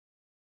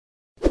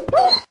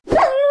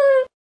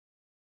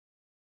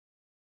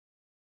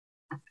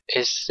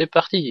Et c'est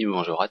parti,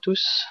 bonjour à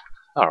tous.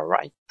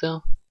 Alright,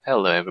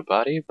 hello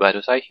everybody,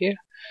 Battosay here,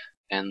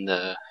 and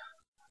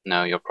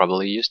now you're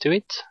probably used to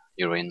it.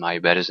 You're in my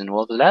Battosay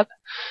Wolves lab,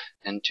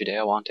 and today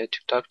I wanted to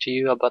talk to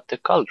you about the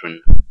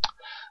Cauldron.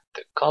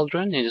 The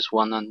Cauldron is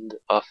one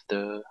of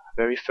the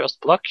very first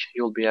block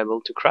you'll be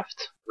able to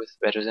craft with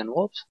Battosay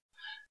Wolves.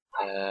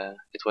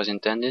 It was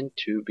intended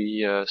to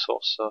be a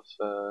source of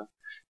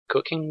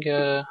cooking,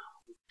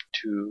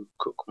 to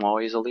cook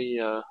more easily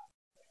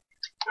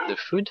the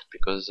food,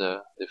 because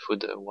the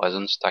food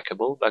wasn't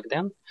stackable back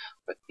then,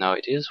 but now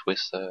it is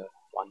with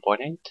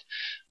 1.8.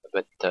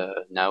 But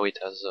now it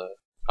has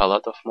a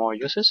lot of more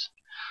uses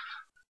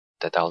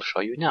that I'll show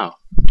you now.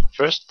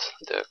 First,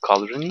 the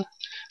Cauldron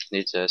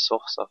needs a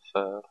source of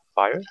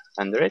fire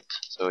under it,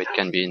 so it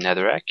can be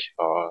netherrack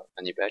or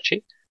an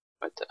hibachi,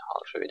 but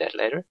I'll show you that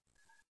later.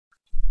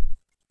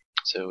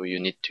 So you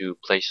need to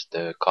place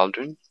the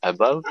Cauldron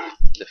above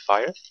the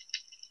fire,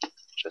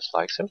 just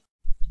like so.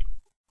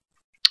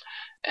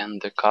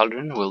 And the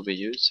Cauldron will be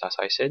used, as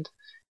I said,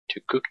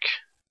 to cook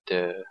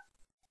the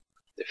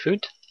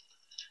food.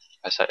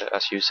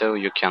 As you saw,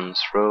 you can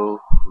throw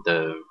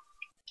the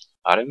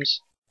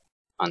items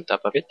on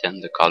top of it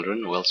and the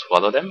Cauldron will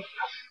swallow them.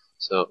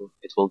 So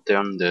it will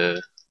turn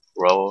the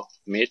raw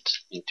meat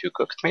into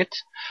cooked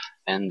meat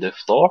and the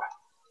floor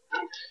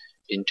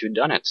into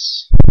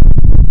donuts.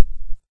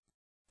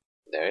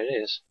 There it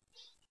is.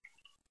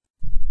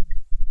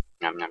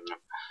 Nom nom nom.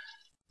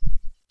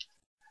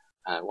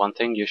 One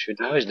thing you should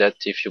know is that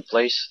if you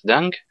place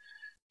dung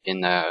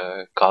in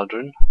a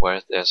cauldron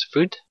where there's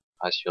food,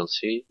 as you'll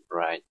see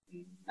right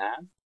now,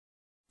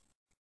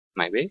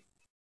 maybe.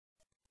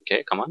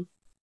 Okay, come on,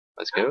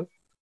 let's go.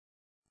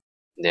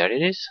 There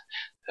it is.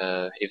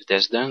 If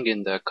there's dung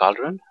in the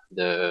cauldron,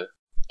 the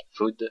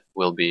food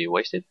will be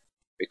wasted,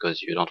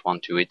 because you don't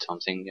want to eat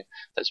something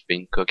that's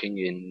been cooking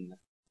in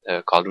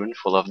a cauldron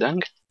full of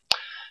dung.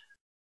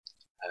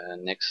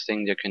 Next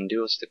thing you can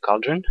do with the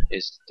Cauldron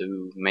is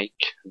to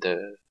make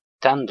the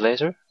tan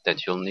blazer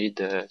that you'll need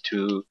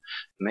to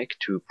make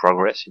to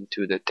progress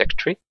into the tech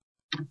tree.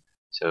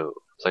 So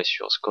place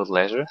your skull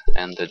laser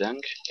and the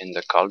dung in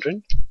the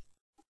Cauldron,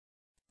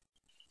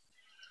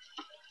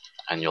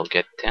 and you'll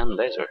get tan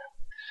laser.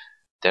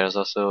 There's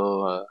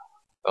also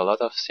a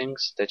lot of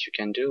things that you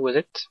can do with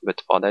it,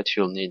 but for that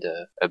you'll need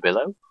a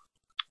bellow.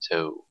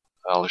 So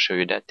I'll show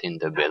you that in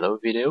the bellow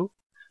video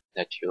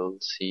that you'll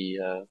see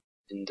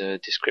in the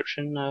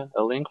description,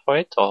 a link for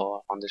it,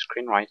 or on the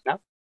screen right now.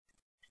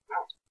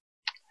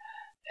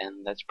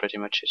 And that's pretty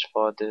much it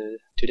for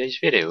today's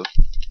video.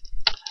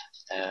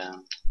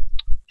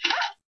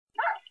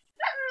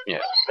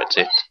 Yeah, that's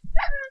it.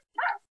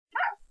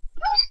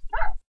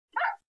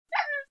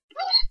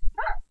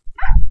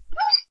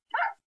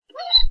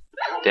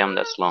 Damn,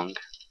 that's long.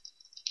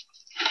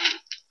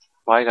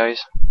 Bye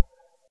guys.